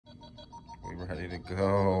Ready to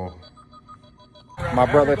go. My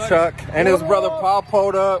brother Chuck and his brother Paul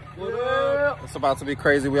pulled up. It's about to be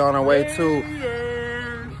crazy. We on our way to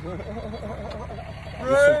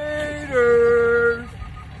Raiders.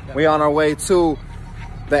 We on our way to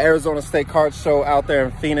the Arizona State Card Show out there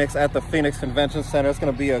in Phoenix at the Phoenix Convention Center. It's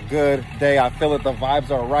gonna be a good day. I feel it. The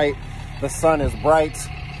vibes are right. The sun is bright.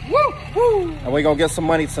 Woo, woo. And we're gonna get some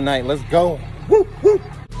money tonight. Let's go. Woo, woo.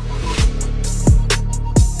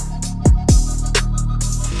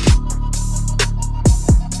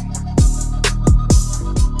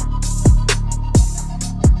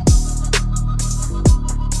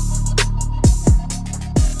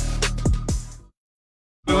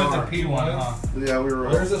 One, huh? Yeah, we were.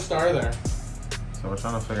 There's a star there. So we're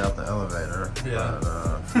trying to figure out the elevator. Yeah.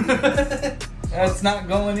 But, That's not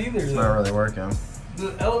going either. It's not really working.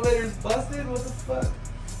 The elevator's busted? What the fuck?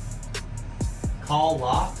 Call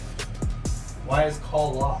locked? Why is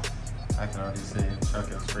call locked? I can already see Chuck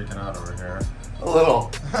is freaking out over here. A little.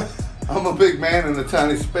 I'm a big man in a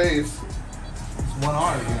tiny space. It's 1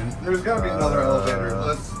 hour again. There's gotta be another elevator.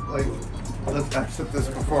 Let's exit this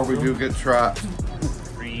before we do get trapped.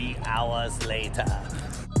 3 hours later.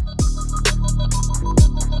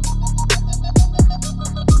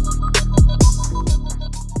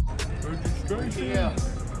 Yeah.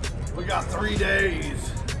 We got 3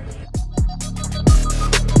 days.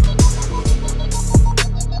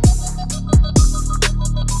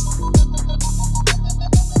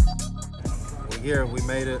 We're here, we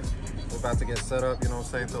made it. We're about to get set up, you know what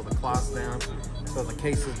I'm saying? Throw the clocks down, throw the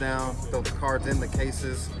cases down, throw the cards in the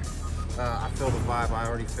cases. I feel the vibe. I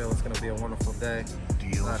already feel it's gonna be a wonderful day.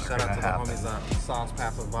 Shout out to the homies that Sauce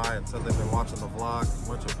passing by and said they've been watching the vlog.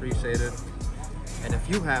 Much appreciated. And if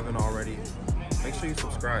you haven't already, make sure you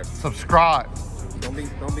subscribe. Subscribe. Don't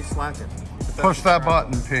be slacking. Push that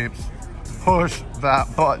button, peeps. Push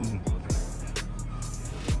that button.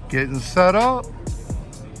 Getting set up.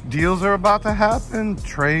 Deals are about to happen.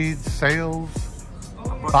 Trades, sales,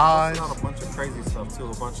 buys. A bunch of crazy stuff too.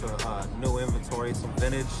 A bunch of new inventory, some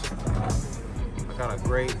vintage. I got a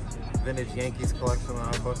great vintage Yankees collection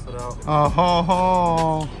that I busted out. Oh ho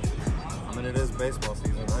ho. I mean, it is baseball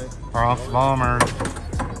season, right? Ross Bombers.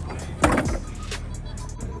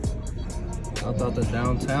 I thought the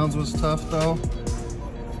downtowns was tough though.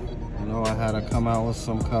 I know I had to come out with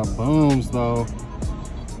some kabooms though.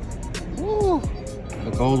 Woo!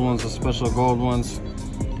 The gold ones, the special gold ones,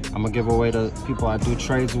 I'm gonna give away to people I do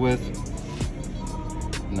trades with.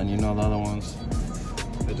 And then you know the other ones,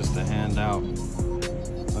 they're just a handout.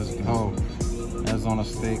 Let's go. Arizona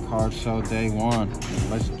State Card Show Day 1.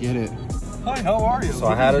 Let's get it. Hi, how are you? So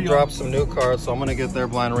I had to drop some new cards, so I'm gonna get their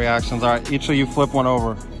blind reactions. All right, each of you flip one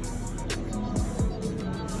over.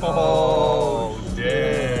 Oh,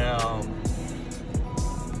 damn.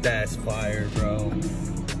 That's fire, bro.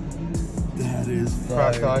 That is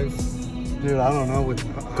fire. Cracked ice. Dude, I don't know what.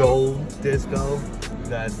 Gold disco.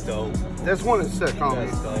 That's dope. This one is sick, homie.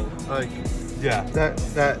 That's dope. Like, Yeah.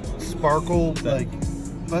 that sparkle, like.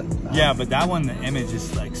 But, yeah, but that one, the image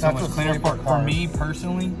is like so That's much a cleaner sleeper for card. me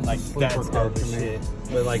personally. Like Sleeper that's card dope for as me. shit.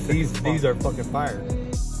 But like these are fucking fire.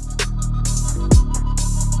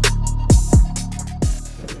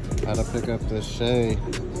 Had to pick up this shade.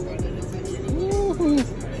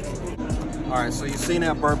 All right, so you seen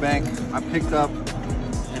at Burbank, I picked up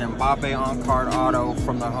an Mbappe on-card auto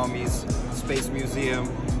from the homies Space Museum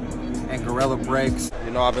and Gorilla Breaks.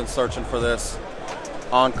 You know I've been searching for this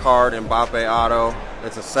on-card Mbappe auto.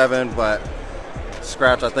 It's a 7, but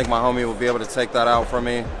scratch, I think my homie will be able to take that out for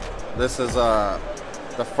me. This is the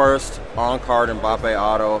first on-card Mbappe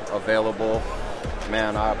auto available.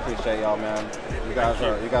 Man, I appreciate y'all, man. You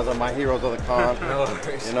guys are my heroes of the con.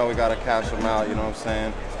 You know we gotta cash them out, you know what I'm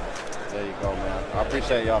saying? There you go, man. I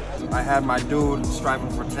appreciate y'all. I had my dude striving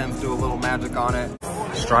for 10s do a little magic on it.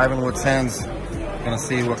 Striving with 10s. Gonna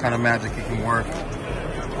see what kind of magic he can work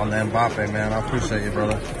on the Mbappe, man. I appreciate you,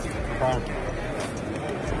 brother.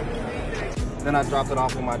 Then I dropped it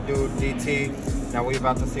off with my dude, DT. Now we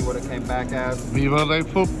about to see what it came back as. Viva la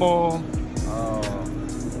football.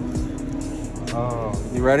 Oh,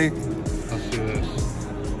 you ready? Let's do this.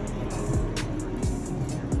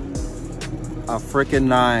 A freaking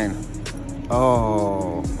 9.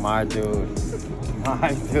 Oh, my dude.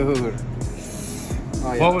 My dude.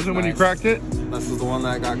 Oh, yeah, What was it when you cracked it? This is the one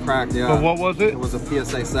that got cracked, yeah. But what was it? It was a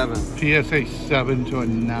PSA 7. PSA 7 to a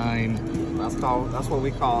 9. That's what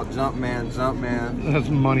we call jump man. That's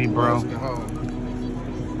money, bro. Let's go.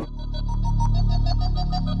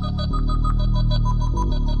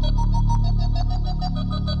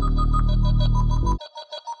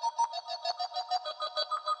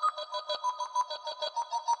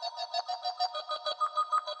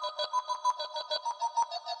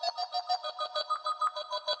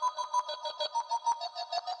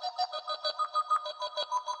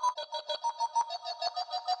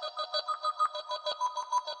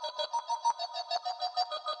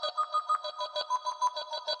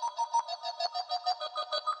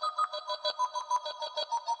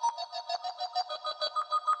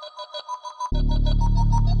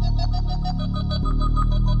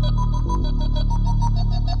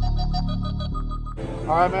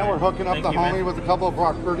 All right, man, we're hooking up the homie with a couple of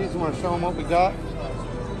Brock Purdy's. I'm going to show him what we got.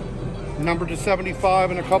 Number to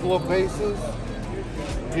 75 and a couple of bases.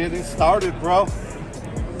 Getting started, bro.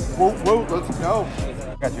 Whoop, whoop, let's go.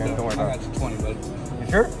 I got you. Don't worry about it. I got you 20, buddy. You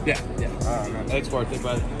sure? Yeah, yeah. All right, man. Thanks for it,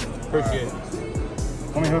 brother. Appreciate it.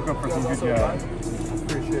 Let me hook up for some good jobs.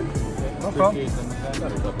 Appreciate it. No problem.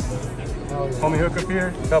 Homie hook up here,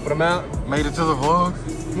 helping them out. Made it to the vlog.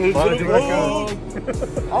 Why you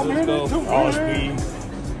reckon? I'm in it too.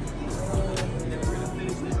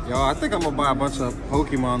 Yo, I think I'm gonna buy a bunch of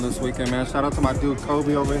Pokemon this weekend, man. Shout out to my dude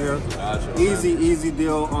Kobe over here. Gotcha, easy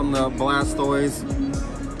deal on the Blastoise.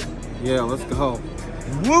 Yeah, let's go.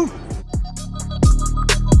 Woo!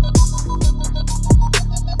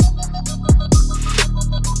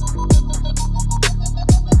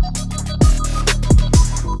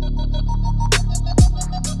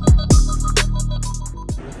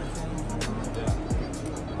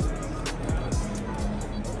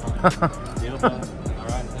 Deal, bud. All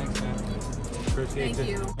right, thanks, man. Appreciate Thank it.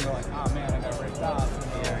 you. You're like, oh man, I got ripped off.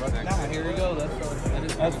 Yeah, exactly. Nah, here we go.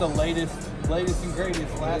 That's the latest and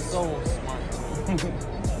greatest. Last soul.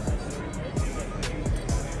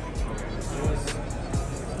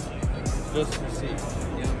 Just received.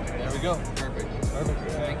 Yeah. There we go. Perfect.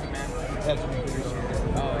 Thank you, man. Catching me. Appreciate it.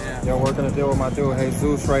 Oh yeah. Yo, working a deal with my dude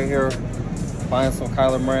Jesus right here. Buying some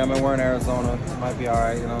Kyler Murray. I mean, we're in Arizona. Might be all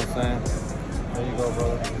right. You know what I'm saying? There you go,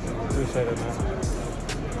 brother. Appreciate it, man.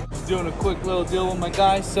 Just doing a quick little deal with my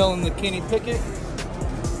guy selling the Kenny Pickett.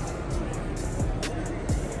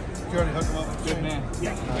 You already hooked him up? Good man.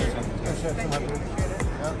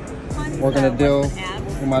 Working a deal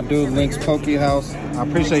with my dude Link's Poke House. I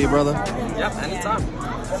appreciate you, brother. Yep, anytime.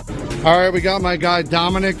 All right, we got my guy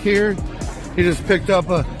Dominic here. He just picked up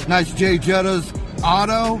a nice Jay Jetta's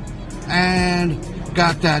auto and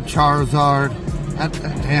got that Charizard.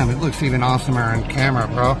 Damn, it looks even awesomer in camera,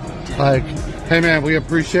 bro. Like, hey man, we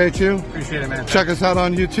appreciate you. Appreciate it, man. Check us out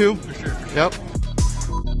on YouTube. For sure. Yep.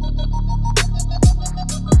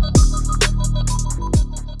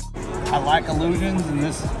 I like illusions, and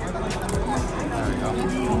this. There we go.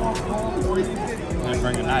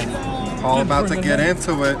 Bring a knife. All about to get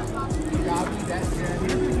into it.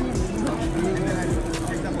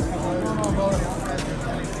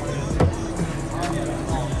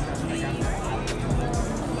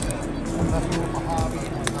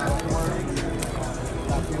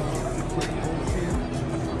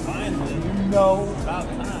 No. About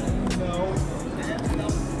time. No.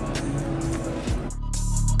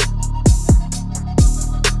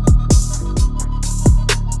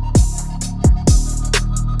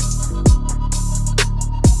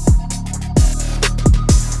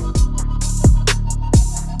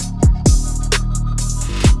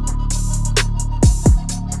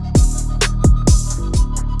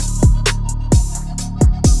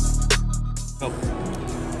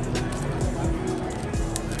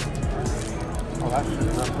 Oh, that shit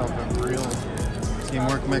is something real.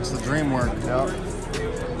 Teamwork makes the dream work. Yep.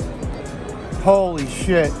 Holy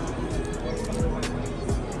shit.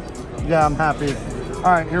 Yeah, I'm happy. All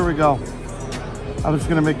right, here we go. I'm just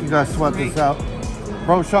gonna make you guys sweat this out.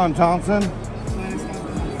 Roshan Johnson,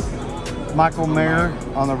 Michael Mayer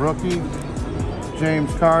on the rookie,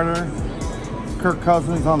 James Carter, Kirk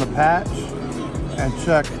Cousins on the patch, and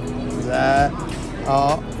check that.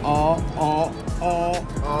 Oh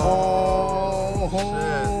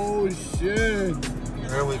shit.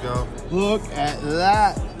 There we go. Look at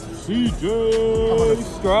that. CJ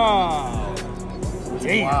Stroud.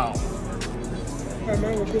 Damn. Wow.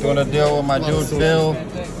 Doing a deal with my dude Bill.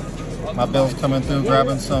 My Bill's coming through,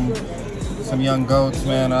 grabbing some young goats,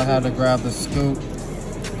 man. I had to grab the scoop.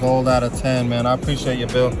 Gold out of 10, man. I appreciate you,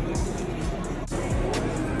 Bill.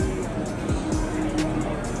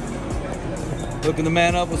 Hooking the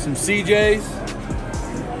man up with some CJs.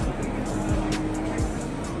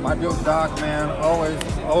 My dude Doc, man,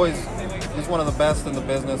 always, he's one of the best in the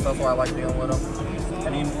business. That's why I like dealing with him.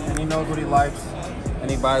 And he knows what he likes, and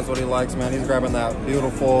he buys what he likes, man. He's grabbing that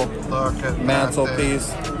beautiful Look at mantle that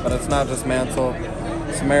piece, but it's not just mantle.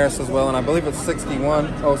 It's Maris as well, and I believe it's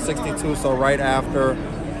 62, so right after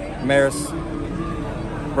Maris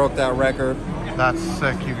broke that record. That's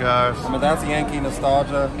sick, you guys. I mean, that's Yankee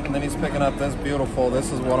nostalgia, and then he's picking up this beautiful.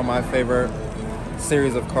 This is one of my favorite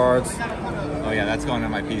series of cards. Oh yeah, that's going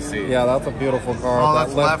on my PC. Yeah, that's a beautiful card. Oh, that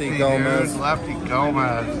that's Lefty Gomez. Dude. Lefty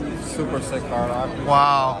Gomez. Super sick card.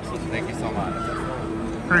 Wow. Thank you so much.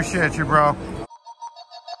 Appreciate you, bro.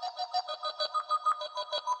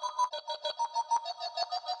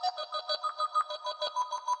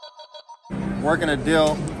 Working a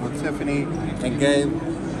deal with Tiffany and Gabe.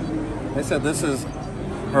 They said this is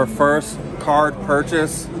her first card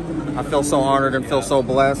purchase. I feel so honored and feel so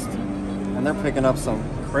blessed. And they're picking up some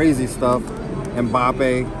crazy stuff.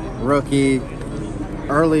 Mbappe, rookie,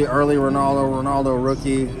 early Ronaldo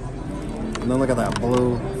rookie. And then look at that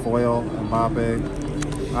blue foil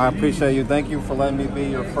Mbappe. I appreciate you. Thank you for letting me be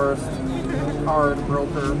your first card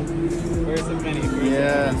broker. Where's the mini?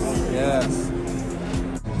 Yes.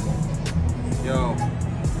 Yo,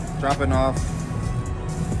 dropping off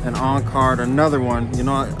an on-card, another one. You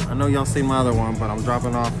know, I know y'all seen my other one, but I'm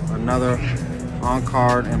dropping off another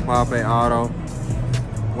on-card Mbappe auto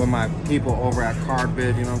with my people over at Card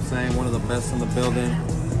Bid. You know what I'm saying? One of the best in the building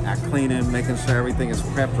at cleaning, making sure everything is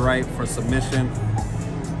prepped right for submission.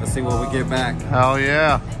 Let's see what we get back. Hell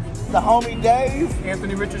yeah. The homie Dave.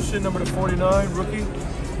 Anthony Richardson, number 49, rookie.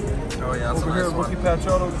 Oh yeah, that's Over here, rookie patch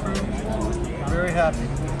auto crew. Very happy.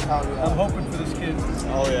 I'm hoping for this kid.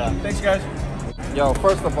 Oh yeah. Thanks, guys. Yo,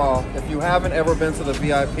 first of all, if you haven't ever been to the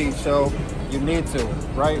VIP show, you need to,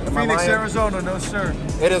 right? Am I Phoenix, lying? Arizona, no sir.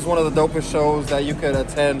 It is one of the dopest shows that you could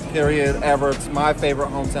attend, period, ever. It's my favorite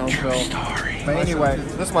hometown show. But anyway,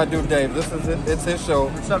 this is my dude Dave. This is it. It's his show.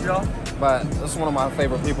 What's up, y'all? But this is one of my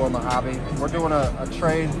favorite people in the hobby. We're doing a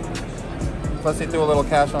trade. Plus he threw a little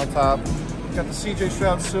cash on top. Got the CJ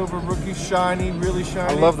Stroud silver rookie, shiny, really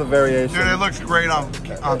shiny. I love the variation. Dude, it looks great on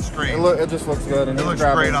screen. It just looks good. And It looks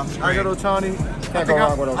great on screen. I got Otani. Can't go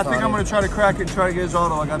wrong with I think Ohtani. I'm going to try to crack it and try to get his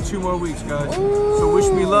auto. I got 2 more weeks, guys. So wish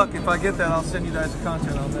me luck. If I get that, I'll send you guys the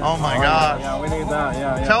content on that. Oh my God. Yeah, we need that.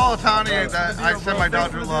 Yeah. Tell Otani that I sent my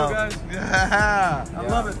Thanks Dodger for the love. deal, guys. Yeah. I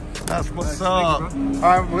love it. That's what's Thank up. you, bro.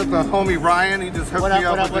 I'm with the homie Ryan. He just hooked me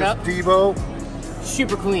up with this Devo,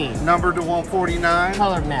 Super clean. number to 149.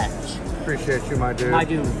 Color match. Appreciate you, my dude. I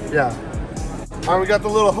do. Yeah. All right, we got the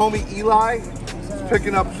little homie Eli. He's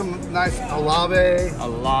picking up some nice Olave.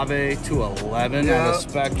 Olave to 11 Yeah. on the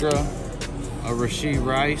Spectra. A Rasheed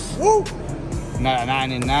Rice. Woo!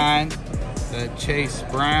 99. The Chase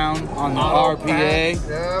Brown on the Auto RPA. pack.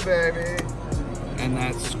 Yeah, baby. And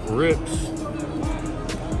that Scripps.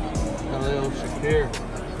 Khalil Shakir.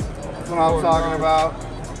 That's what I'm talking about.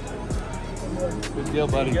 Good deal,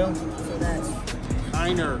 buddy.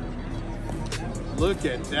 Heiner. Look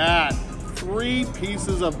at that. 3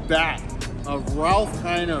 pieces of bat of Ralph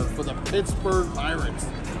Heiner for the Pittsburgh Pirates.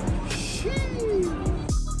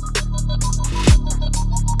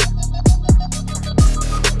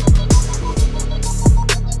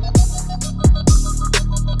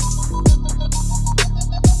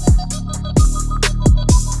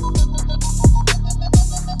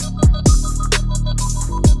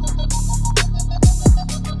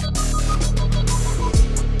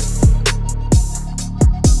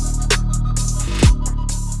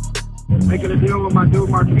 Making a deal with my dude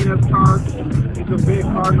Martinez card. He's a big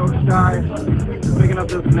Cardinals guy. Picking up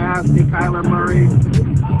this nasty Kyler Murray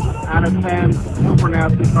out of 10, super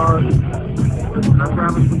nasty card. I'm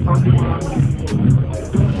grabbing some Pokemon.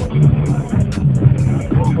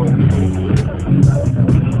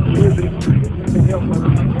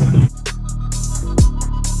 Easy.